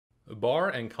Bar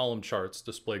and column charts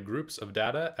display groups of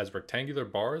data as rectangular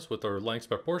bars with their lengths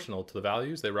proportional to the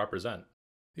values they represent.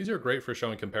 These are great for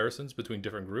showing comparisons between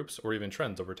different groups or even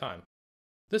trends over time.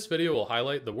 This video will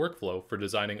highlight the workflow for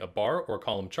designing a bar or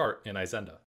column chart in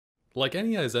Izenda. Like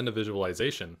any Izenda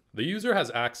visualization, the user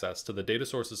has access to the data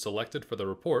sources selected for the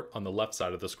report on the left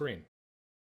side of the screen.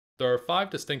 There are 5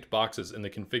 distinct boxes in the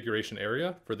configuration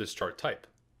area for this chart type: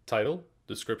 title,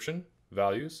 description,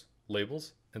 values,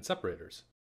 labels, and separators.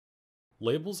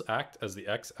 Labels act as the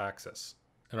x-axis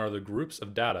and are the groups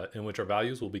of data in which our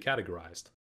values will be categorized.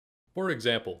 For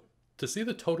example, to see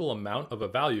the total amount of a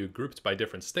value grouped by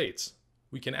different states,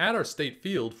 we can add our state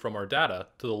field from our data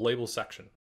to the label section.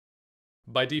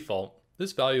 By default,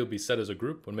 this value will be set as a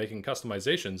group when making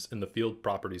customizations in the Field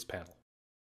Properties panel.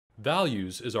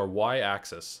 Values is our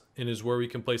y-axis and is where we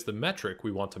can place the metric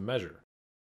we want to measure.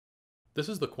 This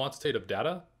is the quantitative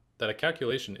data that a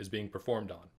calculation is being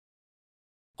performed on.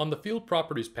 On the Field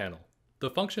Properties panel, the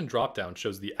function dropdown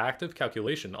shows the active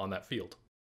calculation on that field.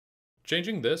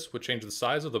 Changing this would change the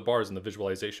size of the bars in the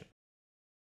visualization.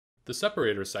 The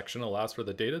Separators section allows for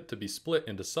the data to be split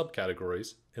into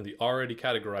subcategories in the already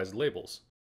categorized labels.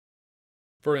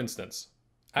 For instance,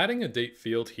 adding a date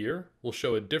field here will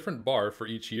show a different bar for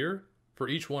each year for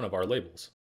each one of our labels.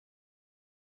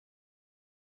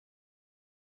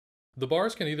 The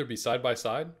bars can either be side by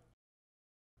side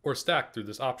or stacked through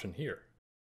this option here.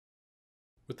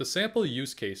 With the sample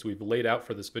use case we've laid out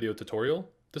for this video tutorial,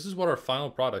 this is what our final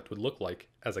product would look like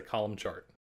as a column chart.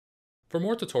 For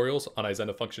more tutorials on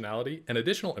Izenda functionality and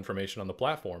additional information on the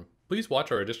platform, please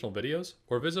watch our additional videos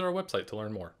or visit our website to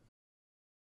learn more.